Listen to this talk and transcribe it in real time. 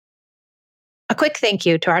quick thank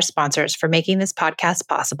you to our sponsors for making this podcast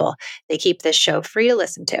possible. They keep this show free to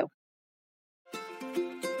listen to.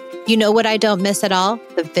 You know what I don't miss at all?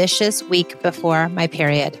 The vicious week before my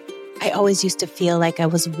period. I always used to feel like I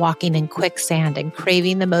was walking in quicksand and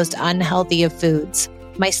craving the most unhealthy of foods.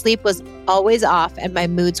 My sleep was always off and my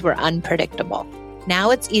moods were unpredictable. Now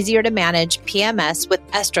it's easier to manage PMS with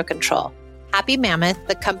Estrocontrol. Happy Mammoth,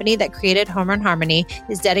 the company that created Hormone Harmony,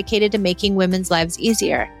 is dedicated to making women's lives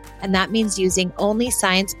easier. And that means using only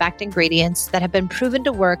science-backed ingredients that have been proven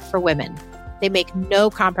to work for women. They make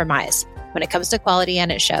no compromise when it comes to quality,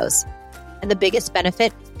 and it shows. And the biggest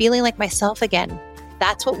benefit, feeling like myself again.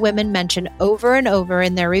 That's what women mention over and over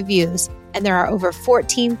in their reviews. And there are over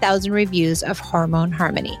 14,000 reviews of Hormone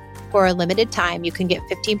Harmony. For a limited time, you can get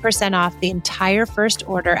 15% off the entire first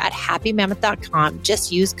order at happymammoth.com.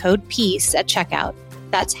 Just use code PEACE at checkout.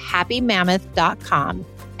 That's happymammoth.com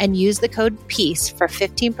and use the code PEACE for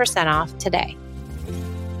 15% off today.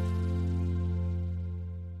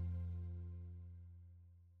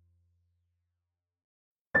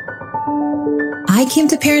 I came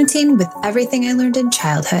to parenting with everything I learned in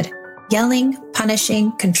childhood: yelling,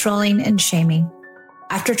 punishing, controlling, and shaming.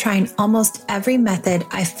 After trying almost every method,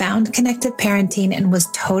 I found connected parenting and was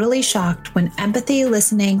totally shocked when empathy,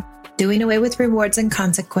 listening, doing away with rewards and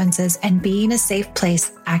consequences, and being a safe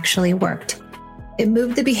place actually worked. It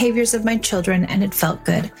moved the behaviors of my children and it felt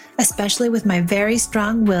good, especially with my very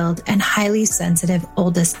strong-willed and highly sensitive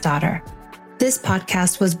oldest daughter. This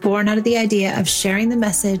podcast was born out of the idea of sharing the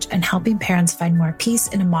message and helping parents find more peace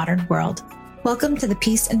in a modern world. Welcome to the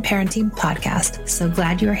Peace and Parenting Podcast. So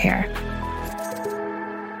glad you're here.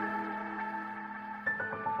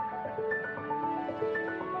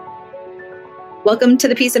 Welcome to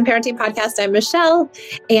the Peace and Parenting Podcast. I'm Michelle,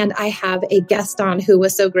 and I have a guest on who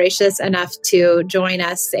was so gracious enough to join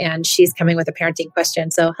us, and she's coming with a parenting question.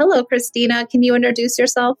 So hello, Christina. Can you introduce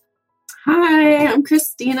yourself? Hi, I'm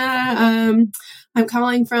Christina. I'm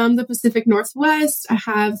calling from the Pacific Northwest. I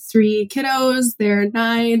have 3 kiddos. They're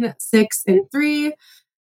 9, 6, and 3.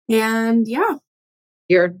 And yeah.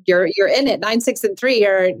 You're in it. 9, 6, and 3.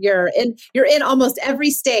 You're in almost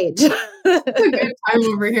every stage. It's a good time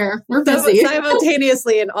over here. We're busy.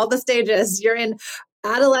 Simultaneously in all the stages. You're in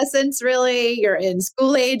adolescence, really. You're in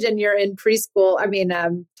school age, and you're in preschool.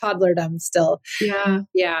 Toddlerdom still.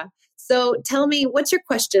 Yeah. So tell me, what's your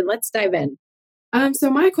question? Let's dive in. So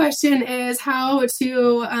my question is how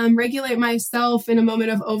to regulate myself in a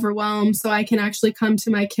moment of overwhelm so I can actually come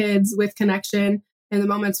to my kids with connection in the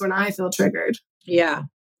moments when I feel triggered. Yeah,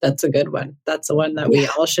 that's a good one. That's the one that we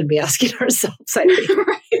all should be asking ourselves, I think.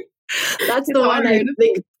 Right. That's the one I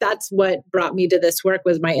think that's what brought me to this work,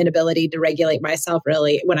 was my inability to regulate myself,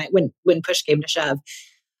 really, when push came to shove.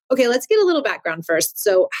 Okay, let's get a little background first.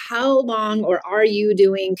 So how long or are you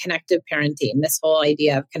doing connective parenting, this whole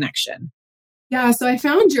idea of connection? Yeah, so I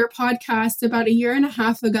found your podcast about 1.5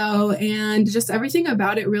 years ago, and just everything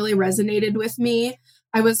about it really resonated with me.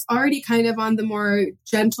 I was already kind of on the more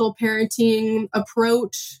gentle parenting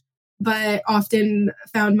approach, but often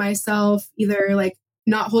found myself either like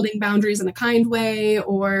not holding boundaries in a kind way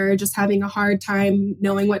or just having a hard time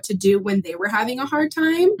knowing what to do when they were having a hard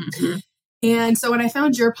time. Mm-hmm. And so when I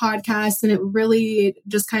found your podcast, and it really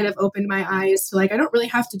just kind of opened my eyes to like, I don't really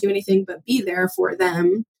have to do anything but be there for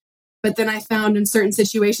them. But then I found in certain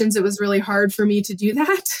situations, it was really hard for me to do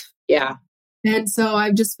that. Yeah. And so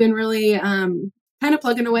I've just been really kind of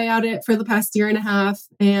plugging away at it for the past 1.5 years,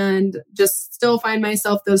 and just still find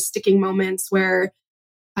myself those sticking moments where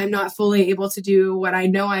I'm not fully able to do what I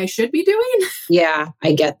know I should be doing. Yeah,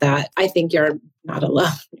 I get that. I think you're not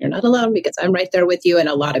alone. You're not alone, because I'm right there with you. And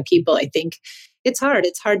a lot of people, I think it's hard.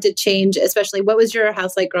 It's hard to change, especially what was your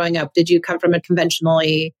house like growing up? Did you come from a conventional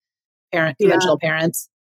parents?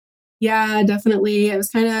 Yeah, definitely. It was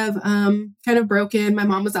kind of broken. My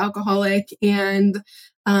mom was alcoholic, and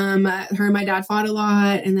her and my dad fought a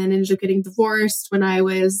lot, and then ended up getting divorced when I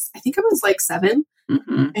think I was like 7.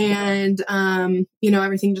 Mm-hmm. And,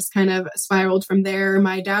 everything just kind of spiraled from there.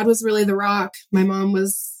 My dad was really the rock. My mom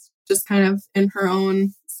was just kind of in her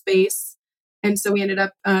own space. And so we ended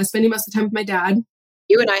up spending most of the time with my dad.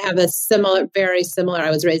 You and I have very similar. I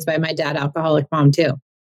was raised by my dad, alcoholic mom too.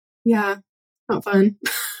 Yeah, not fun.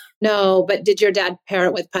 No, but did your dad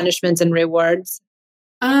parent with punishments and rewards?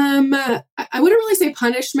 I wouldn't really say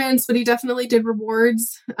punishments, but he definitely did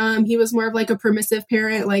rewards. He was more of like a permissive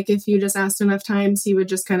parent. Like if you just asked enough times, he would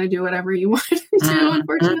just kind of do whatever you wanted him to,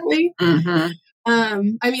 unfortunately.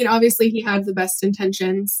 Mm-hmm. Obviously he had the best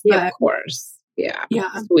intentions. But, of course. Yeah.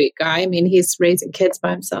 Yeah. Sweet guy. I mean, he's raising kids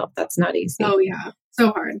by himself. That's not easy. Oh yeah.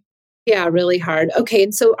 So hard. Yeah, really hard. Okay.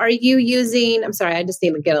 And so are you using, I'm sorry, I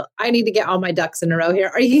need to get all my ducks in a row here.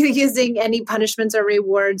 Are you using any punishments or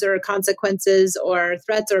rewards or consequences or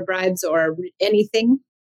threats or bribes or anything?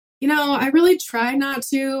 I really try not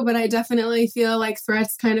to, but I definitely feel like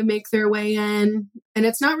threats kind of make their way in. And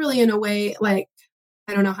it's not really in a way like,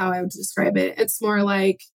 I don't know how I would describe it. It's more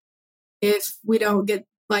like if we don't get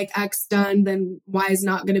like X done, then Y is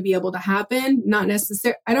not going to be able to happen. Not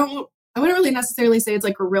necessarily, I wouldn't really necessarily say it's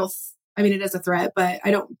like a real, I mean, it is a threat, but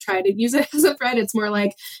I don't try to use it as a threat. It's more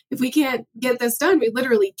like, if we can't get this done, we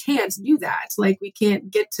literally can't do that. Like we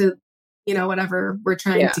can't get to, whatever we're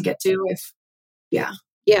trying to get to yeah.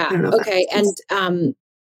 Yeah. Okay. And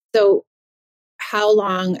so how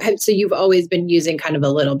long so you've always been using kind of a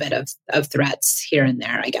little bit of threats here and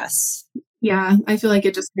there, I guess. Yeah, I feel like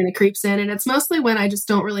it just kind of creeps in, and it's mostly when I just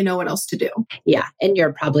don't really know what else to do. Yeah, and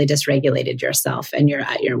you're probably dysregulated yourself and you're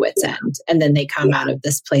at your wit's end, and then they come out of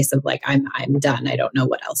this place of like, I'm done, I don't know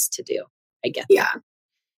what else to do. I get that.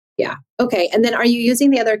 Yeah. Okay. And then are you using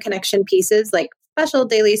the other connection pieces like special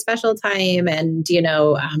time and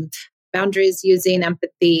boundaries, using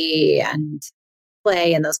empathy and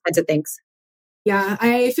play and those kinds of things? Yeah,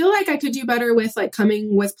 I feel like I could do better with like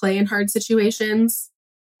coming with play in hard situations.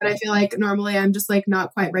 But I feel like normally I'm just like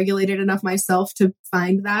not quite regulated enough myself to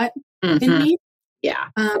find that in me. Yeah.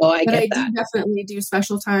 I do definitely do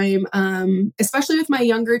special time, especially with my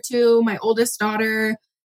younger two. My oldest daughter,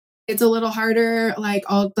 it's a little harder. Like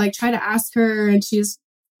I'll like try to ask her and she's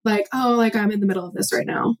like, oh, like I'm in the middle of this right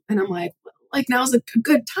now. And I'm like now's a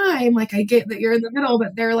good time. Like I get that you're in the middle,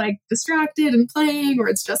 but they're like distracted and playing, or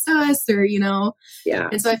it's just us, or Yeah.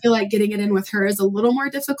 And so I feel like getting it in with her is a little more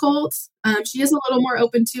difficult. She is a little more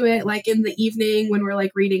open to it, like in the evening when we're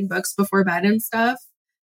like reading books before bed and stuff.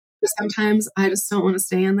 But sometimes I just don't want to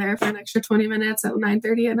stay in there for an extra 20 minutes at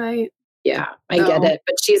 9:30 at night. Yeah, I get it.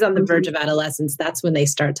 But she's on the verge of adolescence. That's when they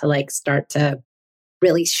start to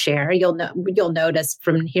really share. You'll notice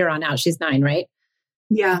from here on out, she's 9, right?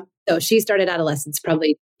 Yeah. So she started adolescence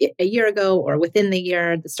probably a year ago or within the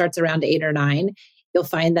year that starts around 8 or 9. You'll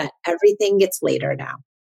find that everything gets later now.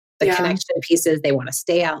 The connection pieces, they want to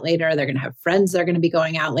stay out later. They're going to have friends. They're going to be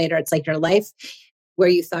going out later. It's like your life where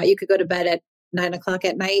you thought you could go to bed at 9 o'clock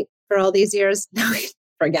at night for all these years. No,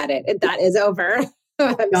 forget it. That is over.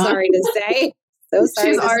 I'm sorry to say. So sorry.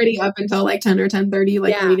 She's already up until like 10 or 10:30,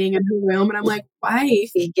 like reading in her room. And I'm like, why?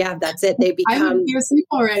 Yeah, that's it. They become... I would be asleep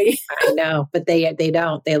already. I know, but they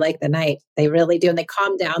don't. They like the night. They really do. And they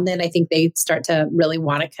calm down. Then I think they start to really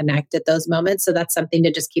want to connect at those moments. So that's something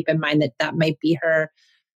to just keep in mind that might be her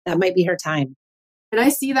time. And I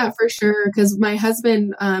see that for sure because my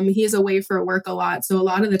husband, he's away for work a lot. So a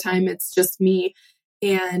lot of the time it's just me.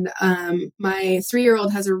 And my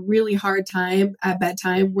 3-year-old has a really hard time at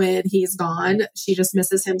bedtime when he's gone. She just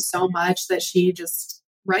misses him so much that she just,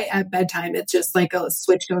 right at bedtime, it's just like a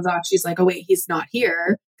switch goes off. She's like, oh, wait, he's not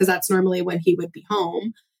here. Because that's normally when he would be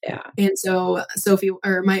home. Yeah. And so Sophie,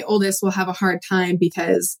 or my oldest, will have a hard time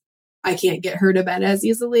because I can't get her to bed as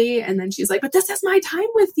easily. And then she's like, but this is my time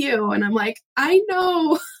with you. And I'm like, I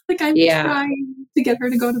know. Like I'm trying to get her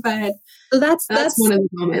to go to bed. So that's one of the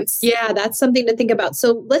moments. Yeah, that's something to think about.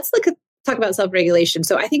 So let's talk about self-regulation.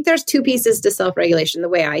 So I think there's 2 pieces to self-regulation, the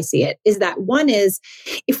way I see it, is that one is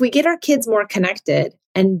if we get our kids more connected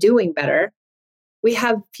and doing better, we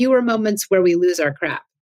have fewer moments where we lose our crap.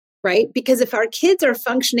 Right? Because if our kids are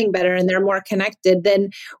functioning better and they're more connected,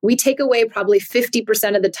 then we take away probably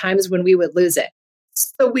 50% of the times when we would lose it.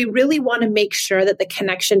 So we really want to make sure that the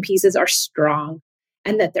connection pieces are strong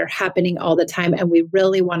and that they're happening all the time. And we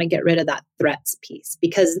really want to get rid of that threats piece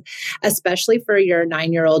because especially for your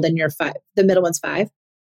 9-year-old and your 5, the middle one's 5?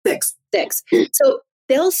 6. So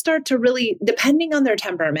they'll start to really, depending on their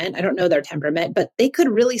temperament, I don't know their temperament, but they could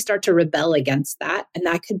really start to rebel against that. And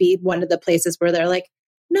that could be one of the places where they're like,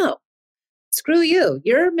 no, screw you.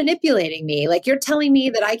 You're manipulating me. Like you're telling me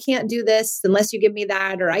that I can't do this unless you give me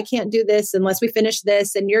that, or I can't do this unless we finish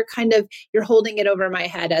this. And you're holding it over my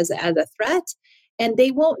head as a threat. And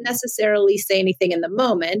they won't necessarily say anything in the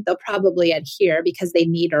moment. They'll probably adhere because they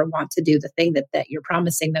need or want to do the thing that you're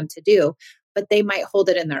promising them to do, but they might hold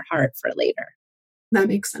it in their heart for later. That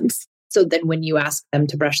makes sense. So then when you ask them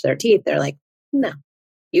to brush their teeth, they're like, no,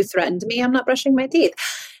 you threatened me. I'm not brushing my teeth.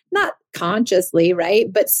 Not consciously,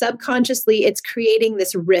 right? But subconsciously, it's creating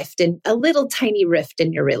this rift, and a little tiny rift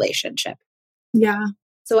in your relationship. Yeah.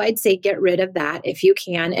 So I'd say get rid of that if you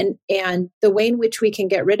can. And the way in which we can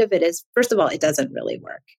get rid of it is, first of all, it doesn't really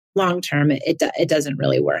work. Long term, it doesn't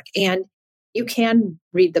really work. And you can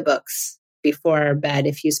read the books before bed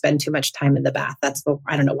if you spend too much time in the bath.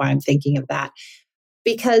 I don't know why I'm thinking of that.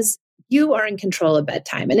 Because you are in control of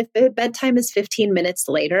bedtime. And if bedtime is 15 minutes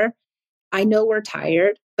later, I know we're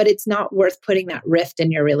tired, but it's not worth putting that rift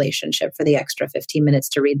in your relationship for the extra 15 minutes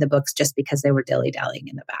to read the books just because they were dilly-dallying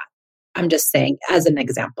in the bath. I'm just saying as an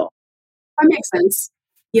example. That makes sense.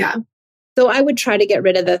 Yeah. So I would try to get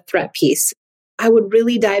rid of the threat piece. I would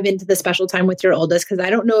really dive into the special time with your oldest, because I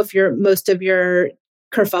don't know if most of your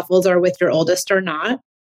kerfuffles are with your oldest or not,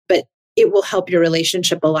 but it will help your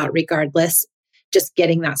relationship a lot regardless. Just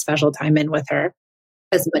getting that special time in with her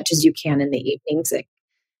as much as you can in the evenings.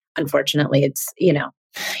 Unfortunately, it's,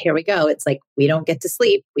 here we go. It's like, we don't get to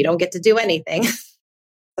sleep. We don't get to do anything.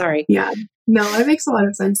 Sorry. Yeah. No, that makes a lot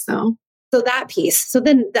of sense though. So that piece. So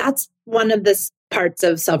then that's one of the parts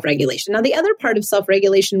of self-regulation. Now, the other part of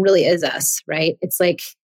self-regulation really is us, right? It's like,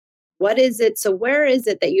 what is it? So where is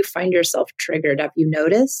it that you find yourself triggered? Have you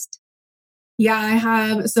noticed? Yeah, I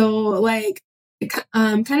have. So it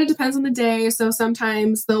kind of depends on the day. So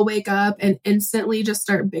sometimes they'll wake up and instantly just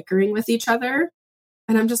start bickering with each other.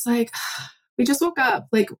 And I'm just like, we just woke up.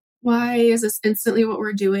 Like, why is this instantly what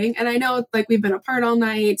we're doing? And I know we've been apart all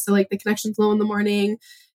night. So the connection's low in the morning.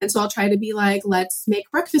 And so I'll try to be like, let's make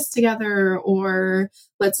breakfast together, or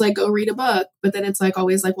let's go read a book. But then it's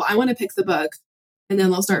always well, I want to pick the book. And then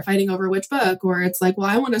they'll start fighting over which book. Or it's well,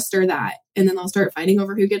 I want to stir that. And then they'll start fighting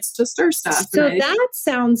over who gets to stir stuff. So that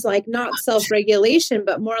sounds like not self-regulation,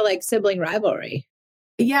 but more like sibling rivalry.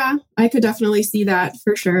 Yeah, I could definitely see that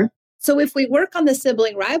for sure. So if we work on the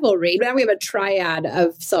sibling rivalry, now we have a triad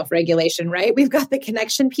of self-regulation, right? We've got the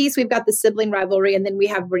connection piece, we've got the sibling rivalry, and then we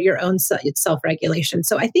have your own self-regulation.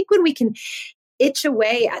 So I think when we can itch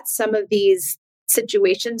away at some of these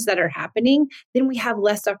situations that are happening, then we have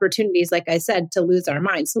less opportunities, like I said, to lose our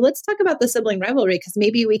minds. So let's talk about the sibling rivalry, because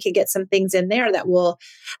maybe we could get some things in there that will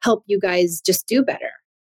help you guys just do better.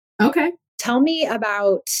 Okay. Tell me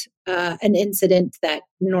about an incident that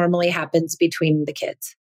normally happens between the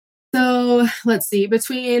kids. So let's see,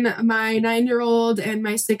 between my 9-year-old and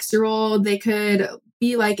my 6-year-old, they could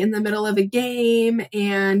be in the middle of a game,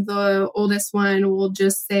 and the oldest one will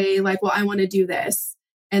just say well, I want to do this.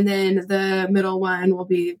 And then the middle one will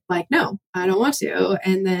be no, I don't want to.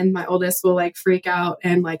 And then my oldest will freak out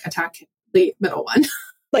and attack the middle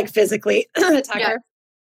one. Physically attack her?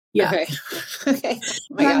 Yeah. Okay. Okay.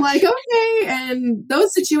 Oh and I'm okay. And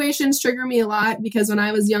those situations trigger me a lot, because when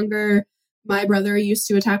I was younger, my brother used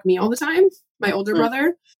to attack me all the time, my older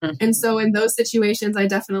brother. Mm-hmm. And so in those situations, I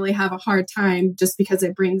definitely have a hard time, just because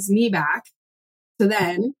it brings me back to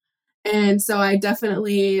then. And so I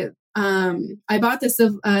definitely, I bought this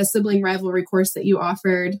sibling rivalry course that you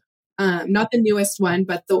offered, not the newest one,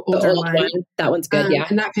 but the older one. That one's good. Yeah.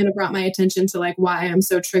 And that kind of brought my attention to why I'm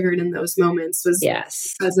so triggered in those moments was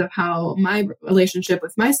because of how my relationship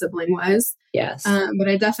with my sibling was. Yes. But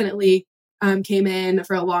I definitely came in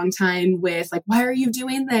for a long time with why are you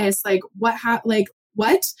doing this?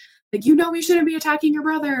 What? We shouldn't be attacking your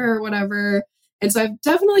brother or whatever. And so I've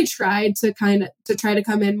definitely tried to try to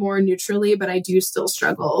come in more neutrally, but I do still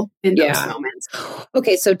struggle in those moments.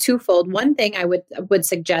 Okay. So twofold. One thing I would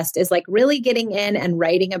suggest is really getting in and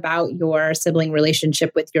writing about your sibling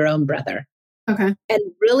relationship with your own brother. Okay. And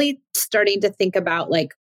really starting to think about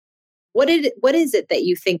what is it that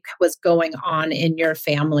you think was going on in your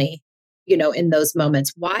family, in those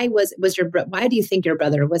moments? Why why do you think your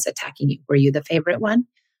brother was attacking you? Were you the favorite one?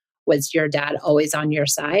 Was your dad always on your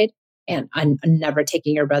side and never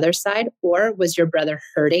taking your brother's side? Or was your brother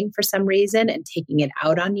hurting for some reason and taking it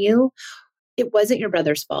out on you? It wasn't your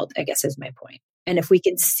brother's fault, I guess is my point. And if we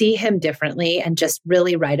can see him differently and just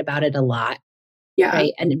really write about it a lot,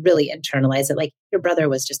 right? And really internalize it, your brother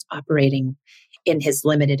was just operating in his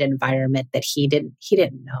limited environment that he didn't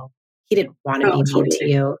know. He didn't want to be mean to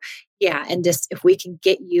you. Yeah. And just if we can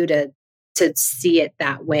get you to see it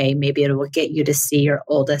that way, maybe it will get you to see your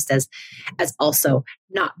oldest as also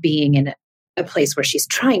not being in a place where she's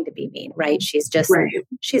trying to be mean, right? She's just,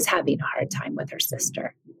 she's having a hard time with her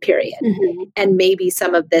sister, period. Mm-hmm. And maybe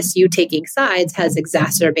some of this, you taking sides, has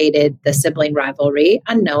exacerbated the sibling rivalry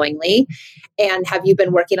unknowingly. And have you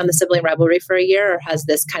been working on the sibling rivalry for a year, or has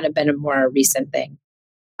this kind of been a more recent thing?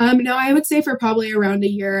 No, I would say for probably around a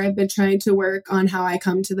year, I've been trying to work on how I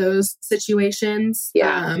come to those situations.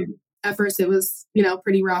 Yeah. At first it was,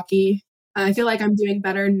 pretty rocky. I feel like I'm doing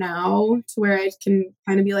better now to where I can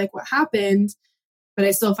kind of be what happened, but I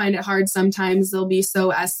still find it hard. Sometimes they'll be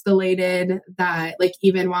so escalated that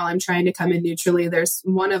even while I'm trying to come in neutrally, there's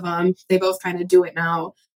one of them, they both kind of do it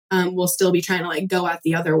now. We'll still be trying to go at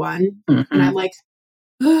the other one. Mm-hmm. And I'm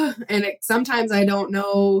and sometimes I don't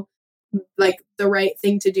know like the right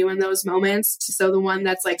thing to do in those moments. So the one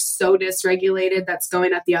that's like so dysregulated that's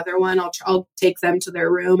going at the other one, I'll take them to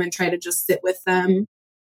their room and try to just sit with them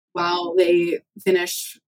while they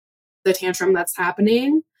finish the tantrum that's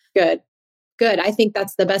happening. Good. I think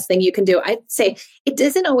that's the best thing you can do. I'd say it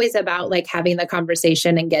isn't always about like having the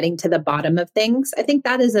conversation and getting to the bottom of things. I think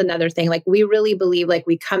that is another thing. Like we really believe like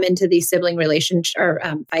we come into these sibling relationship or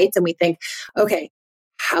fights and we think, okay,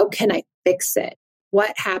 how can I fix it?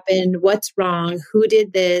 What happened? What's wrong? Who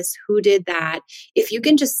did this? Who did that? If you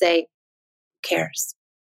can just say, who cares?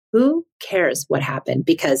 Who cares what happened?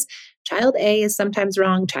 Because child A is sometimes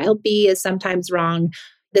wrong. Child B is sometimes wrong.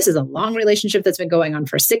 This is a long relationship that's been going on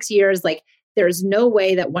for 6 years. Like there's no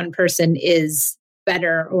way that one person is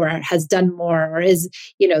better or has done more or is,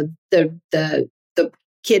 the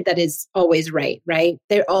kid that is always right?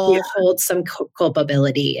 They all hold some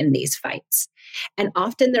culpability in these fights. And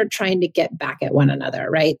often they're trying to get back at one another,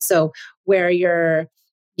 right? So where your,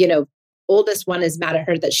 oldest one is mad at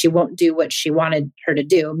her that she won't do what she wanted her to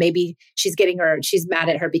do. Maybe she's mad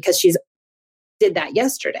at her because she's did that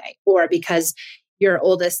yesterday or because your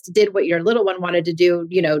oldest did what your little one wanted to do,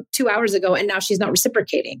 2 hours ago, and now she's not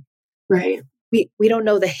reciprocating. Right. We don't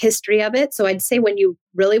know the history of it. So I'd say when you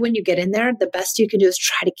get in there, the best you can do is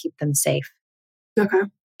try to keep them safe. Okay.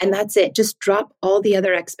 And that's it. Just drop all the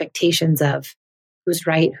other expectations of who's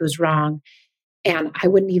right, who's wrong. And I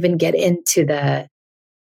wouldn't even get into the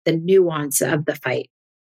nuance of the fight.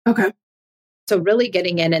 Okay. So really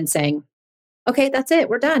getting in and saying, okay, that's it.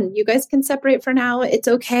 We're done. You guys can separate for now. It's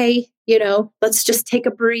okay. Let's just take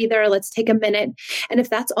a breather. Let's take a minute. And if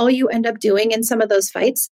that's all you end up doing in some of those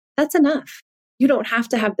fights, that's enough. You don't have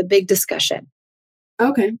to have the big discussion.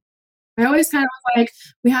 Okay. I always kind of was like,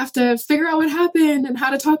 we have to figure out what happened and how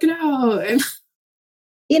to talk it out. And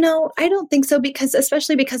I don't think so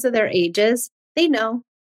especially because of their ages, they know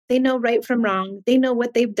right from wrong. They know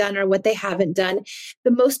what they've done or what they haven't done.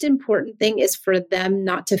 The most important thing is for them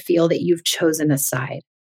not to feel that you've chosen a side.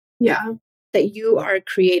 Yeah. That you are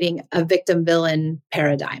creating a victim-villain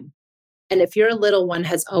paradigm. And if your little one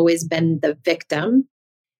has always been the victim,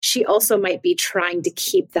 she also might be trying to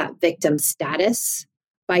keep that victim status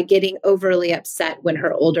by getting overly upset when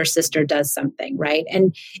her older sister does something, right?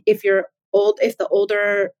 And if the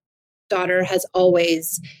older daughter has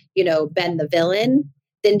always, been the villain,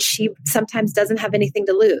 then she sometimes doesn't have anything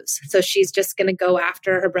to lose. So she's just going to go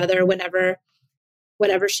after her brother whenever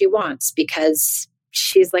she wants because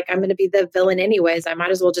she's like, I'm going to be the villain anyways. I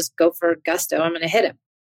might as well just go for gusto. I'm going to hit him.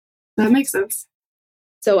 That makes sense.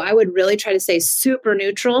 So I would really try to stay super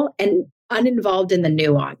neutral and uninvolved in the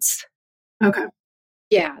nuance. Okay.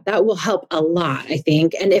 Yeah, that will help a lot, I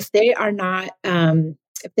think. And if they are not,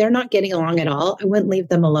 if they're not getting along at all, I wouldn't leave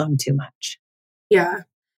them alone too much. Yeah.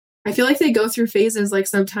 I feel like they go through phases, like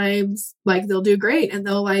sometimes like they'll do great and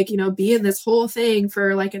they'll like, be in this whole thing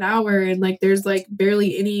for like an hour and like there's like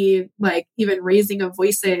barely any like even raising of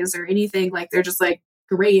voices or anything. Like they're just like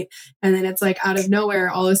great. And then it's like out of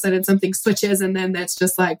nowhere, all of a sudden something switches and then that's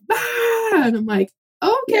just like, ah! And I'm like,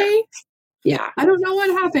 okay. Yeah. I don't know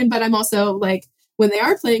what happened, but I'm also like, when they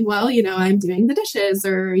are playing well, I'm doing the dishes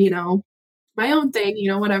or, my own thing,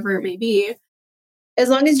 whatever it may be. As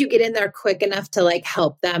long as you get in there quick enough to like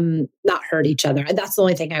help them not hurt each other. And that's the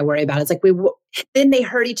only thing I worry about. It's like then they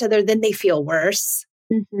hurt each other, then they feel worse.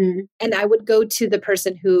 Mm-hmm. And I would go to the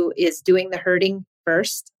person who is doing the hurting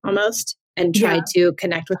first almost and try to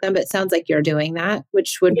connect with them. But it sounds like you're doing that,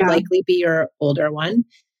 which would likely be your older one.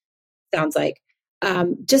 Sounds like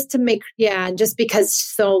just to make, just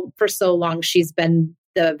because for so long she's been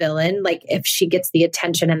the villain, like if she gets the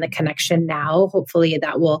attention and the connection now, hopefully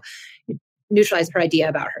that will neutralize her idea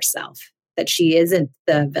about herself, that she isn't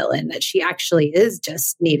the villain, that she actually is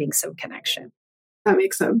just needing some connection. That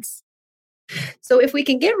makes sense. So if we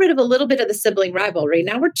can get rid of a little bit of the sibling rivalry,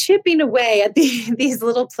 now we're chipping away at these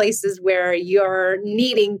little places where you're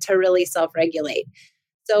needing to really self-regulate.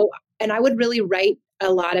 So, and I would really write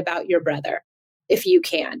a lot about your brother if you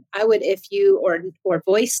can. I would, or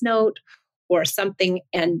voice note or something,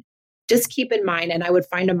 and just keep in mind, and I would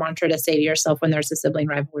find a mantra to say to yourself when there's a sibling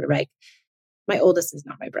rivalry, right? My oldest is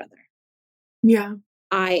not my brother. Yeah.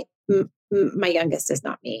 My youngest is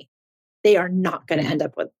not me. They are not going to end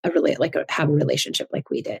up with have a relationship like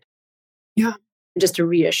we did. Yeah. Just to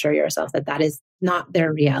reassure yourself that is not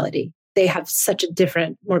their reality. They have such a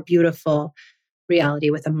different, more beautiful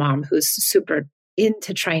reality with a mom who's super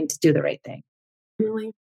into trying to do the right thing.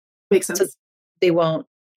 Really makes sense. So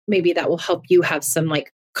maybe that will help you have some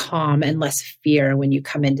like calm and less fear when you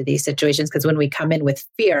come into these situations. Because when we come in with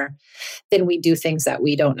fear, then we do things that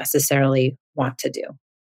we don't necessarily want to do.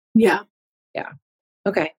 Yeah. Yeah.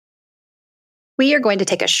 Okay. We are going to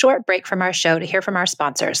take a short break from our show to hear from our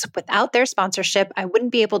sponsors. Without their sponsorship, I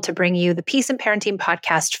wouldn't be able to bring you the Peace and Parenting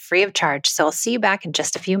podcast free of charge. So I'll see you back in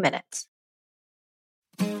just a few minutes.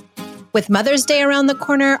 With Mother's Day around the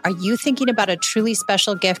corner, are you thinking about a truly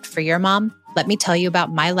special gift for your mom? Let me tell you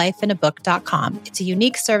about mylifeinabook.com. It's a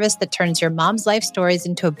unique service that turns your mom's life stories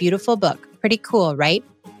into a beautiful book. Pretty cool, right?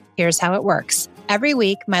 Here's how it works. Every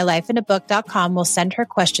week, mylifeinabook.com will send her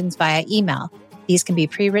questions via email. These can be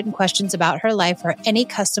pre-written questions about her life or any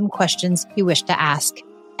custom questions you wish to ask.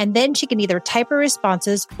 And then she can either type her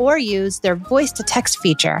responses or use their voice-to-text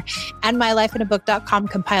feature. And mylifeinabook.com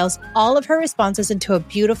compiles all of her responses into a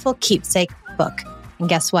beautiful keepsake book. And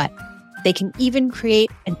guess what? They can even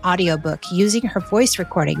create an audiobook using her voice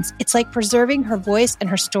recordings. It's like preserving her voice and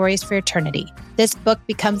her stories for eternity. This book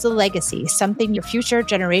becomes a legacy, something your future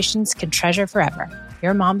generations can treasure forever.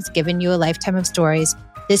 Your mom's given you a lifetime of stories.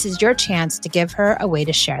 This is your chance to give her a way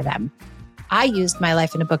to share them. I used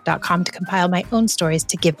mylifeinabook.com to compile my own stories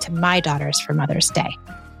to give to my daughters for Mother's Day.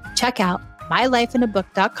 Check out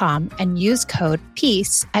mylifeinabook.com and use code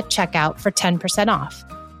PEACE at checkout for 10% off.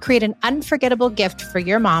 Create an unforgettable gift for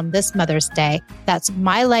your mom this Mother's Day. That's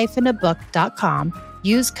mylifeinabook.com.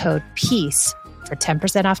 Use code PEACE for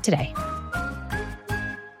 10% off today.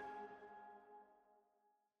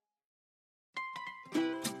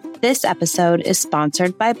 This episode is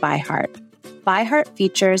sponsored by ByHeart. ByHeart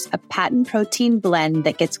features a patent protein blend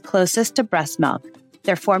that gets closest to breast milk.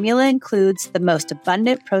 Their formula includes the most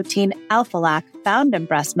abundant protein, Alpha-Lac, found in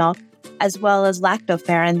breast milk, as well as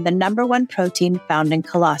lactoferrin, the number one protein found in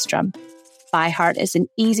colostrum. ByHeart is an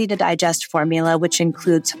easy-to-digest formula which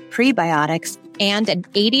includes prebiotics and an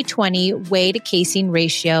 80-20 whey to casein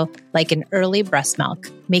ratio like in early breast milk,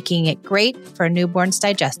 making it great for a newborn's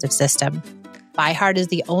digestive system. ByHeart is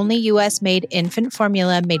the only U.S.-made infant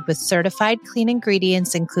formula made with certified clean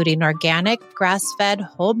ingredients, including organic, grass-fed,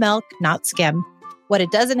 whole milk, not skim. What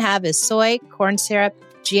it doesn't have is soy, corn syrup,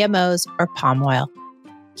 GMOs, or palm oil.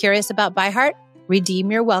 Curious about ByHeart? Redeem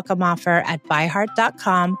your welcome offer at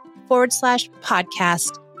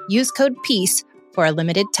byheart.com/podcast. Use code PEACE for a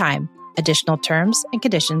limited time. Additional terms and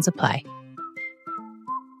conditions apply.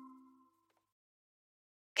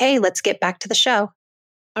 Okay, let's get back to the show.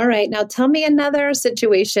 All right. Now tell me another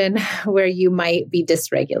situation where you might be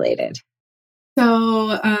dysregulated.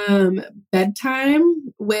 So,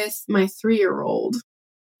 bedtime with my 3-year-old,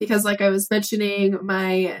 because like I was mentioning,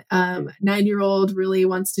 my 9-year-old really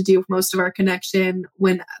wants to do most of our connection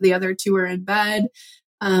when the other two are in bed.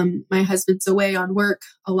 My husband's away on work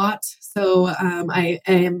a lot. So I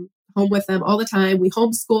am home with them all the time. We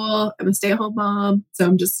homeschool. I'm a stay-at-home mom.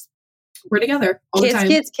 So we're together all the time.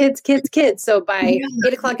 Kids. So by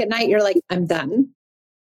 8 o'clock at night, you're like, I'm done.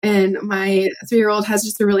 And my 3-year-old has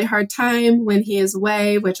just a really hard time when he is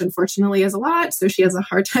away, which unfortunately is a lot. So she has a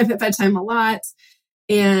hard time at bedtime a lot.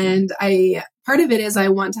 And part of it is I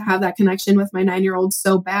want to have that connection with my 9-year-old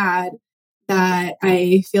so bad that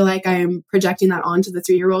I feel like I'm projecting that onto the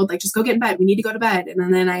 3-year-old, like, just go get in bed. We need to go to bed.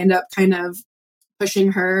 And then I end up kind of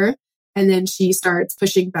pushing her, and then she starts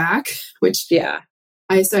pushing back, which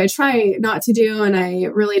I try not to do. And I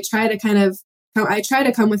really try to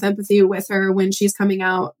come with empathy with her when she's coming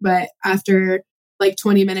out. But after like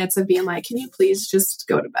 20 minutes of being like, can you please just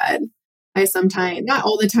go to bed? I sometimes, not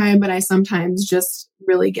all the time, but I sometimes just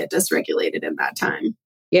really get dysregulated in that time.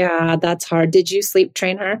 Yeah, that's hard. Did you sleep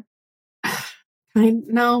train her?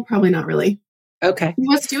 No, probably not really. Okay. She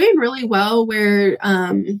was doing really well where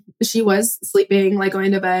she was sleeping, like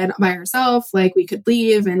going to bed by herself. Like we could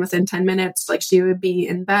leave and within 10 minutes, like she would be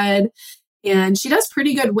in bed. And she does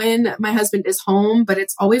pretty good when my husband is home, but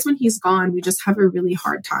it's always when he's gone, we just have a really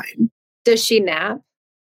hard time. Does she nap?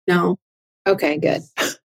 No. Okay, good.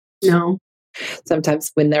 No. Sometimes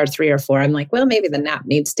when they're 3 or 4, I'm like, well, maybe the nap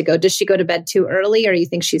needs to go. Does she go to bed too early, or you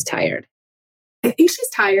think she's tired? I think she's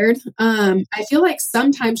tired. I feel like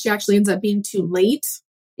sometimes she actually ends up being too late.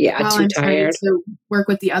 Yeah, while too I'm tired. trying to work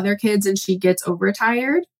with the other kids, and she gets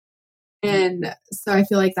overtired. And so I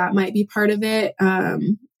feel like that might be part of it.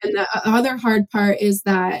 And the other hard part is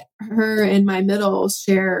that her and my middle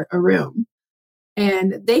share a room,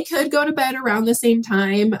 and they could go to bed around the same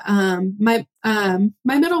time. My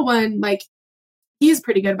middle one, like, he's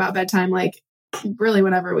pretty good about bedtime. Like, really,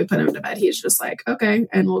 whenever we put him to bed, he's just like, okay,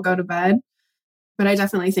 and we'll go to bed. But I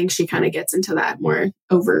definitely think she kind of gets into that more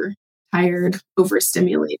overtired,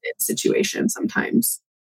 overstimulated situation sometimes.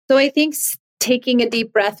 So I think taking a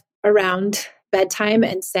deep breath around bedtime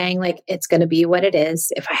and saying, like, it's going to be what it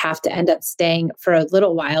is. If I have to end up staying for a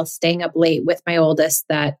little while, staying up late with my oldest,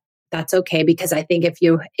 that's okay. Because I think if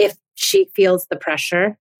she feels the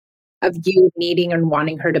pressure of you needing and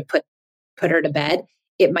wanting her to put put her to bed,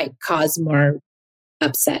 it might cause more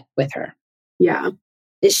upset with her. Yeah.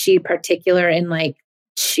 Is she particular in like,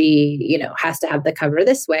 she, has to have the cover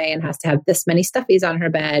this way and has to have this many stuffies on her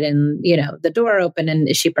bed and, the door open? And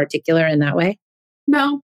is she particular in that way?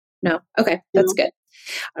 No. Okay. That's good.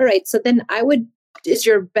 All right. So then is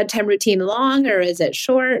your bedtime routine long or is it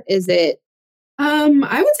short? Is it? I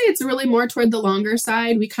would say it's really more toward the longer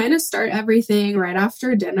side. We kind of start everything right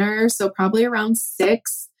after dinner. So probably around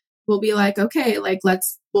 6, we'll be like, okay, like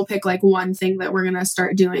we'll pick like one thing that we're going to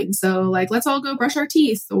start doing. So like, let's all go brush our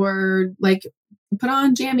teeth or like put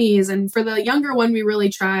on jammies. And for the younger one, we really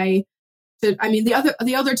try to,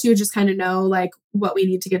 the other two just kind of know like what we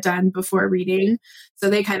need to get done before reading. So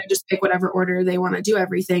they kind of just pick whatever order they want to do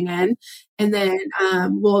everything in. And then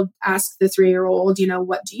we'll ask the 3-year-old,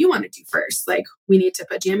 what do you want to do first? Like, we need to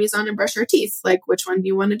put jammies on and brush our teeth. Like, which one do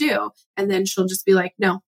you want to do? And then she'll just be like,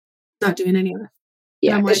 no, not doing any of it.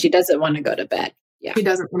 Yeah, because she doesn't want to go to bed. Yeah. She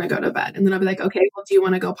doesn't want to go to bed. And then I'll be like, okay, well, do you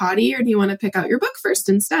want to go potty or do you want to pick out your book first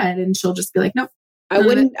instead? And she'll just be like, nope.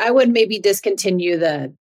 I would maybe discontinue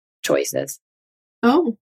the choices.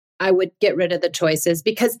 Oh. I would get rid of the choices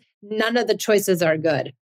because none of the choices are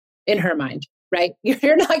good in her mind, right?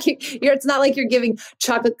 It's not like you're giving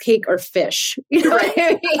chocolate cake or fish. You know what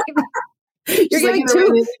I mean? You're giving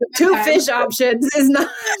two fish options is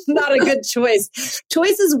not a good choice.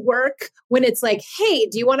 Choices work when it's like, hey,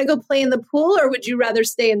 do you want to go play in the pool or would you rather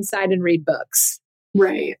stay inside and read books?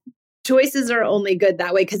 Right. Choices are only good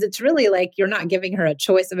that way because it's really like you're not giving her a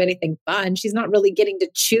choice of anything fun. She's not really getting to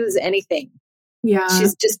choose anything. Yeah.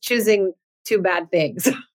 She's just choosing 2 bad things.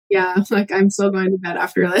 Yeah. Like, I'm still going to bed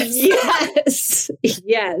after this.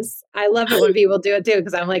 Yes. I love it when people do it too,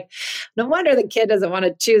 because I'm like, no wonder the kid doesn't want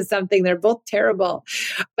to choose something. They're both terrible.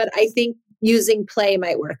 But I think using play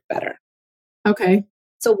might work better. Okay.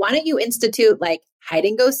 So why don't you institute like hide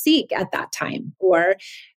and go seek at that time or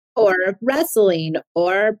wrestling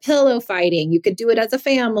or pillow fighting. You could do it as a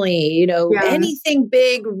family, anything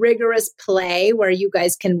big, rigorous play where you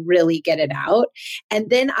guys can really get it out.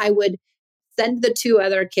 And then I would send the 2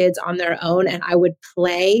 other kids on their own and I would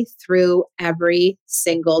play through every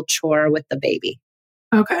single chore with the baby.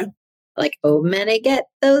 Okay. Like, oh, man, I get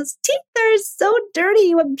those teeth. They're so dirty.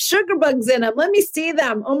 You have sugar bugs in them. Let me see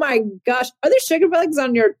them. Oh my gosh. Are there sugar bugs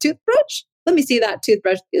on your toothbrush? Let me see that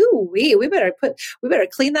toothbrush. Ooh, we better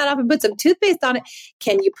clean that off and put some toothpaste on it.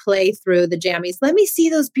 Can you play through the jammies? Let me see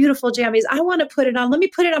those beautiful jammies. I want to put it on. Let me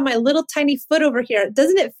put it on my little tiny foot over here.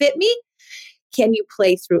 Doesn't it fit me? Can you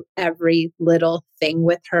play through every little thing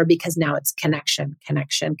with her? Because now it's connection.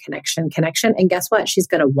 And guess what? She's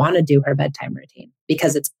going to want to do her bedtime routine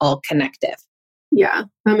because it's all connective. Yeah,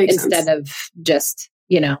 that makes sense. Instead of just,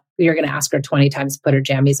 you're going to ask her 20 times to put her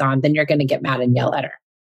jammies on, then you're going to get mad and yell at her.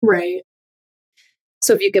 Right.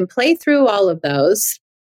 So if you can play through all of those,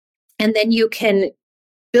 and then you can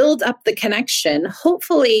build up the connection,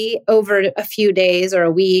 hopefully over a few days or a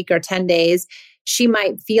week or 10 days, she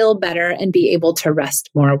might feel better and be able to rest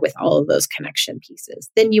more with all of those connection pieces.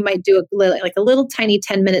 Then you might do a little tiny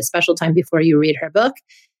 10-minute special time before you read her book.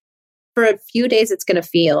 For a few days, it's going to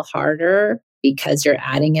feel harder because you're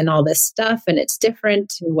adding in all this stuff and it's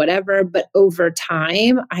different and whatever. But over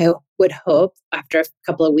time, I would hope after a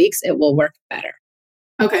couple of weeks, it will work better.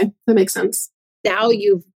 Okay, that makes sense. Now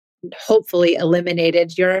you've hopefully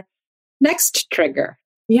eliminated your next trigger.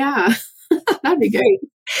 Yeah, that'd be great.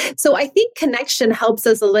 So I think connection helps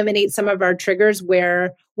us eliminate some of our triggers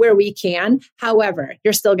where we can. However,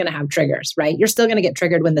 you're still going to have triggers, right? You're still going to get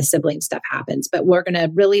triggered when the sibling stuff happens, but we're going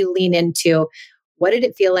to really lean into what did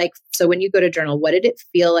it feel like? So when you go to journal, what did it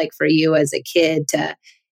feel like for you as a kid to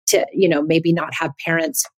maybe not have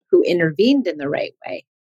parents who intervened in the right way?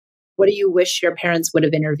 What do you wish your parents would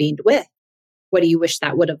have intervened with? What do you wish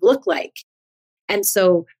that would have looked like? And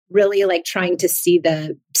so really like trying to see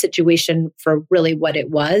the situation for really what it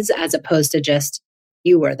was, as opposed to just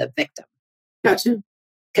you were the victim. Gotcha.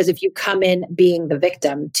 Because if you come in being the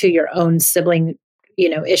victim to your own sibling,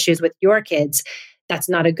 issues with your kids, that's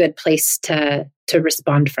not a good place to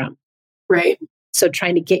respond from. Right. So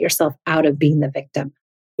trying to get yourself out of being the victim.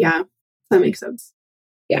 Yeah, that makes sense.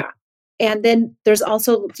 Yeah. And then there's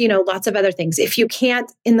also, lots of other things. If you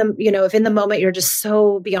can't if in the moment you're just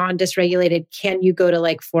so beyond dysregulated, can you go to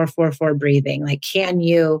like 4-4-4 breathing? Like, can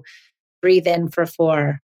you breathe in for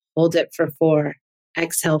 4, hold it for 4,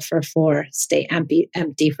 exhale for 4, stay empty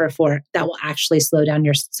for 4? That will actually slow down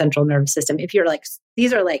your central nervous system. If you're like,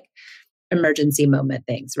 these are like emergency moment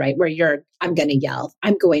things, right? Where I'm going to yell,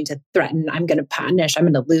 I'm going to threaten, I'm going to punish, I'm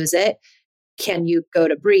going to lose it. Can you go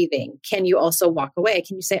to breathing? Can you also walk away?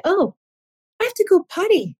 Can you say, oh, I have to go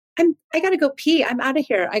potty. I got to go pee. I'm out of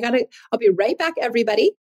here. I'll be right back,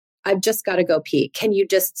 everybody. I've just got to go pee. Can you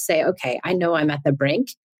just say, okay, I know I'm at the brink.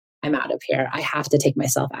 I'm out of here. I have to take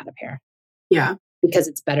myself out of here. Yeah. Because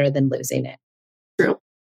it's better than losing it. True.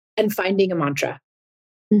 And finding a mantra.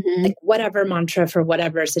 Like whatever mantra for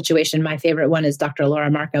whatever situation. My favorite one is Dr. Laura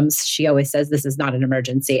Markham's. She always says, this is not an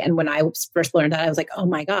emergency. And when I first learned that, I was like, oh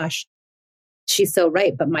my gosh, she's so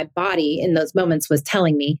right. But my body in those moments was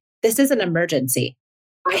telling me, this is an emergency.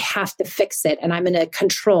 I have to fix it. And I'm going to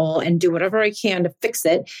control and do whatever I can to fix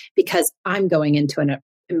it because I'm going into an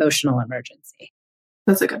emotional emergency.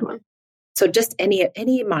 That's a good one. So just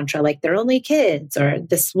any mantra, like they're only kids, or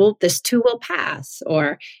this too will pass,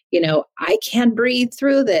 or, I can breathe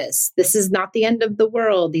through this. This is not the end of the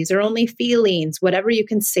world. These are only feelings, whatever you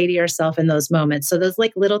can say to yourself in those moments. So those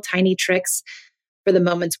like little tiny tricks for the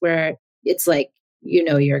moments where it's like,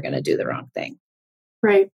 you're going to do the wrong thing.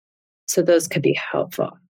 Right. So those could be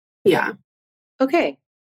helpful. Yeah. Okay.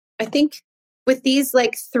 I think with these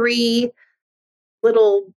like 3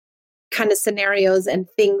 little kind of scenarios and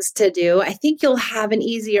things to do, I think you'll have an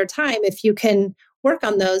easier time if you can work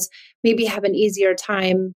on those, maybe have an easier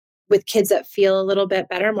time with kids that feel a little bit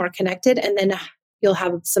better, more connected, and then you'll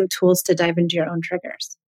have some tools to dive into your own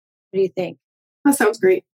triggers. What do you think? That sounds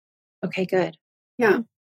great. Okay, good. Yeah.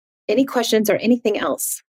 Any questions or anything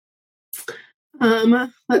else?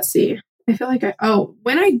 Let's see. I feel like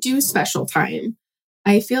when I do special time,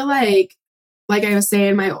 I feel like I was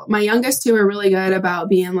saying, my youngest 2 are really good about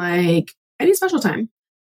being like, I need special time,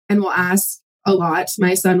 and will ask a lot.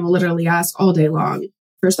 My son will literally ask all day long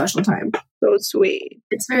for special time. So sweet.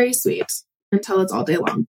 It's very sweet until it's all day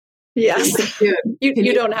long. Yes. Like,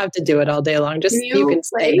 you don't have to do it all day long. Just you can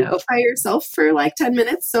say no by yourself for like 10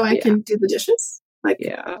 minutes so I can do the dishes, or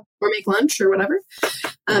make lunch or whatever.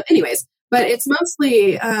 Anyways, but it's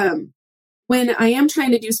mostly when I am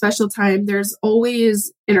trying to do special time, there's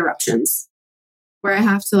always interruptions where I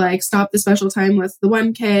have to like stop the special time with the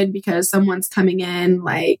one kid because someone's coming in,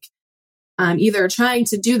 like either trying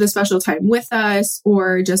to do the special time with us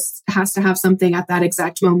or just has to have something at that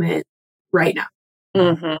exact moment right now.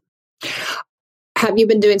 Mm-hmm. Have you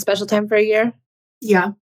been doing special time for a year?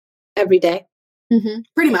 Yeah. Every day? Mm-hmm.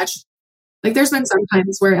 Pretty much. Like there's been some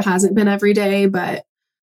times where it hasn't been every day, but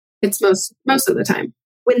it's most of the time.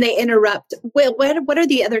 When they interrupt, what are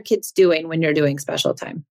the other kids doing when you're doing special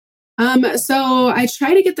time? So I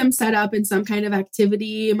try to get them set up in some kind of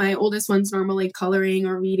activity. My oldest one's normally coloring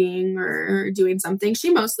or reading or doing something. She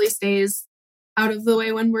mostly stays out of the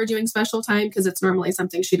way when we're doing special time because it's normally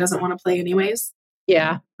something she doesn't want to play anyways.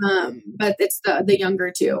 Yeah. But it's the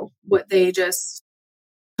younger 2, what they just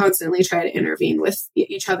constantly try to intervene with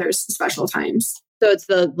each other's special times. So it's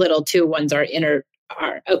the little 2 ones are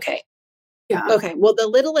okay. Yeah. Okay. Well, the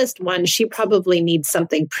littlest one, she probably needs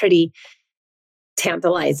something pretty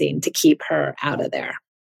tantalizing to keep her out of there.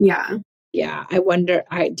 Yeah. Yeah. I wonder,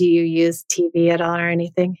 do you use TV at all or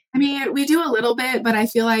anything? I mean, we do a little bit, but I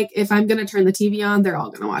feel like if I'm going to turn the TV on, they're all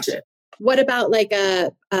going to watch it. What about like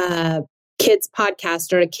a kids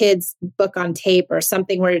podcast or a kids book on tape or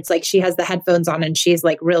something where it's like she has the headphones on and she's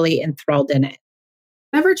like really enthralled in it?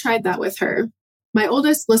 Never tried that with her. My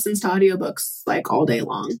oldest listens to audiobooks like all day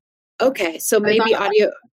long. Okay. So maybe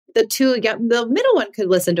the middle one could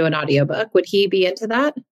listen to an audiobook. Would he be into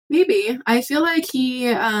that? Maybe. I feel like he's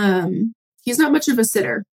not much of a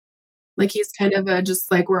sitter. Like he's kind of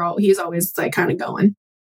just like he's always like kind of going.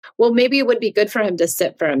 Well, maybe it would be good for him to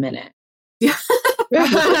sit for a minute. Yeah.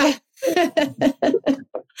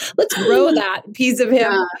 Let's grow that piece of him.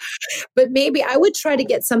 Yeah. But maybe I would try to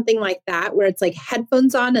get something like that where it's like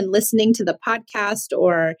headphones on and listening to the podcast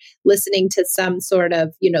or listening to some sort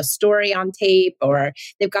of, story on tape, or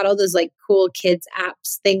they've got all those like cool kids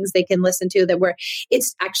apps, things they can listen to that where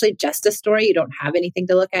it's actually just a story. You don't have anything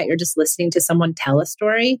to look at. You're just listening to someone tell a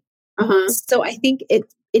story. Uh-huh. So I think it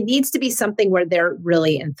needs to be something where they're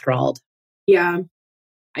really enthralled. Yeah.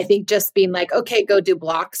 I think just being like, okay, go do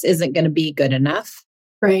blocks isn't going to be good enough.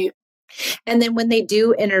 Right. And then when they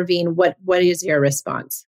do intervene, what is your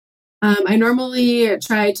response? I normally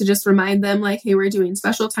try to just remind them like, hey, we're doing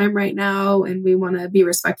special time right now. And we want to be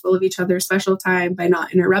respectful of each other's special time by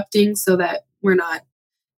not interrupting so that we're not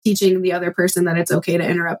teaching the other person that it's okay to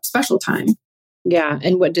interrupt special time. Yeah.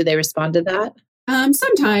 And what do they respond to that?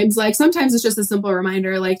 Sometimes it's just a simple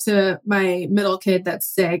reminder, like to my middle kid that's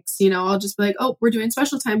 6, I'll just be like, oh, we're doing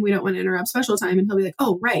special time. We don't want to interrupt special time. And he'll be like,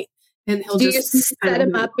 oh, right. And he'll just set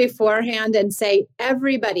him up beforehand and say,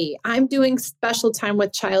 everybody, I'm doing special time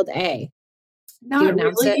with child A. Not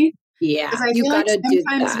really. Yeah, Because I you feel like gotta do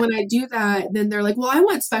sometimes that. when I do that, then they're like, well, I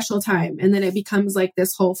want special time. And then it becomes like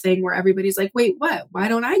this whole thing where everybody's like, wait, what? Why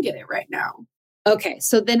don't I get it right now? Okay,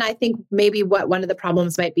 so then I think maybe what one of the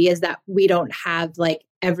problems might be is that we don't have like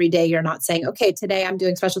every day you're not saying, okay, today I'm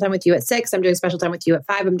doing special time with you at 6, I'm doing special time with you at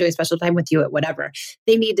 5, I'm doing special time with you at whatever.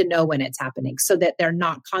 They need to know when it's happening so that they're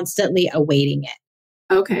not constantly awaiting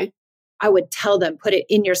it. Okay. I would tell them, put it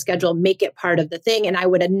in your schedule, make it part of the thing. And I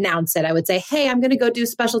would announce it. I would say, hey, I'm going to go do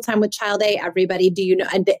special time with child A. Everybody, do you know?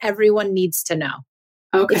 And everyone needs to know.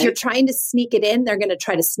 Okay. If you're trying to sneak it in, they're going to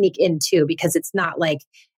try to sneak in too, because it's not like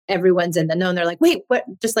everyone's in the know. And they're like, wait, what?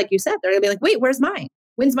 Just like you said, they're going to be like, wait, where's mine?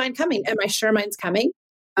 When's mine coming? Am I sure mine's coming?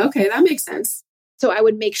 Okay, that makes sense. So I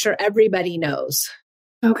would make sure everybody knows.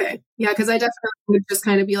 Okay. Yeah, because I definitely would just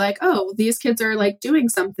kind of be like, oh, these kids are like doing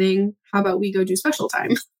something. How about we go do special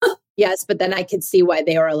time? Yes, but then I could see why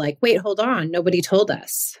they were like, wait, hold on. Nobody told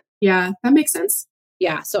us. Yeah, that makes sense.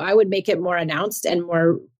 Yeah. So I would make it more announced and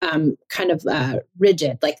more kind of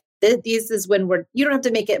rigid. Like these is when you don't have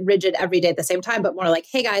to make it rigid every day at the same time, but more like,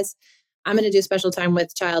 hey guys, I'm going to do special time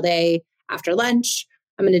with child A after lunch.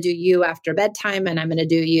 I'm going to do you after bedtime, and I'm going to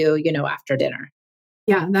do you, after dinner.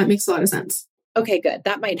 Yeah, that makes a lot of sense. Okay, good.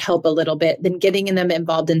 That might help a little bit. Then getting them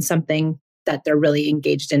involved in something that they're really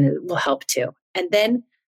engaged in will help too. And then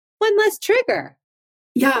one less trigger.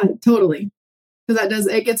 Yeah, totally. Because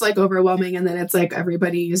it gets like overwhelming, and then it's like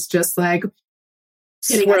everybody's just like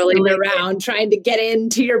swirling around trying to get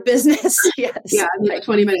into your business. Yes. Yeah. Like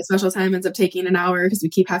 20-minute special time ends up taking an hour because we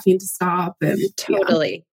keep having to stop. And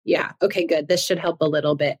totally. Yeah. Okay, good. This should help a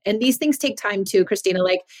little bit. And these things take time too, Christina.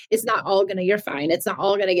 Like it's not all you're fine. It's not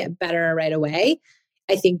all going to get better right away.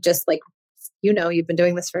 I think just like, you've been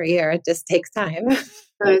doing this for a year. It just takes time.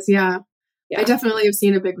 Yeah. I definitely have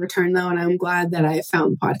seen a big return though. And I'm glad that I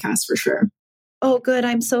found podcasts for sure. Oh, good.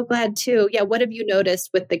 I'm so glad too. Yeah. What have you noticed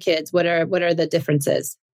with the kids? What are the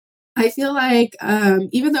differences? I feel like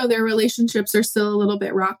even though their relationships are still a little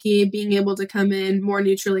bit rocky, being able to come in more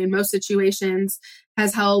neutrally in most situations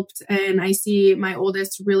has helped. And I see my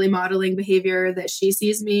oldest really modeling behavior that she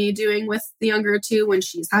sees me doing with the younger two when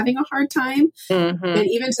she's having a hard time. Mm-hmm. And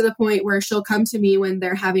even to the point where she'll come to me when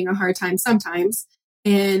they're having a hard time sometimes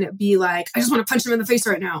and be like, I just want to punch them in the face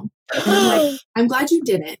right now. And I'm like, I'm glad you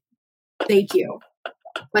didn't. Thank you.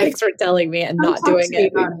 Thanks for telling me and not doing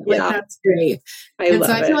it. That's great. I feel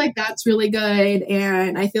it. like that's really good.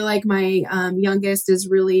 And I feel like my youngest is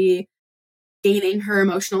really gaining her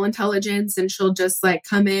emotional intelligence, and she'll just like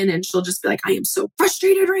come in and she'll just be like, I am so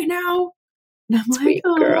frustrated right now. And I'm Sweet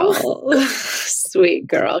like, girl. Sweet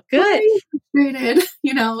girl. Good. Frustrated.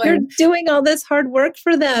 You're doing all this hard work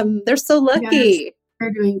for them. They're so lucky. Yes,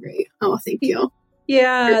 they're doing great. Oh, thank you.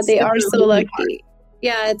 Yeah, they are so lucky. Hard.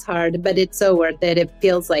 Yeah, it's hard, but it's so worth it. It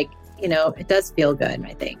feels like, it does feel good,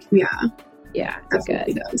 I think. Yeah. Yeah,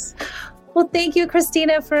 definitely good. Does. Well, thank you,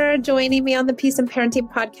 Christina, for joining me on the Peace and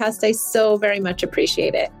Parenting podcast. I so very much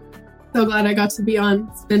appreciate it. So glad I got to be on.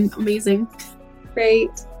 It's been amazing. Great.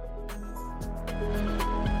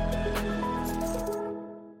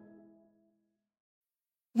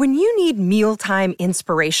 When you need mealtime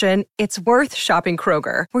inspiration, it's worth shopping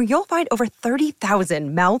Kroger, where you'll find over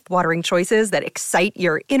 30,000 mouth-watering choices that excite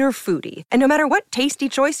your inner foodie. And no matter what tasty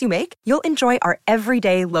choice you make, you'll enjoy our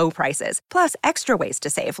everyday low prices, plus extra ways to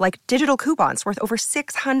save, like digital coupons worth over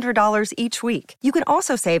 $600 each week. You can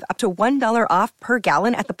also save up to $1 off per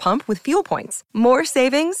gallon at the pump with fuel points. More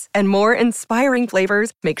savings and more inspiring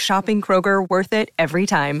flavors make shopping Kroger worth it every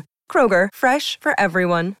time. Kroger, fresh for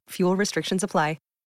everyone. Fuel restrictions apply.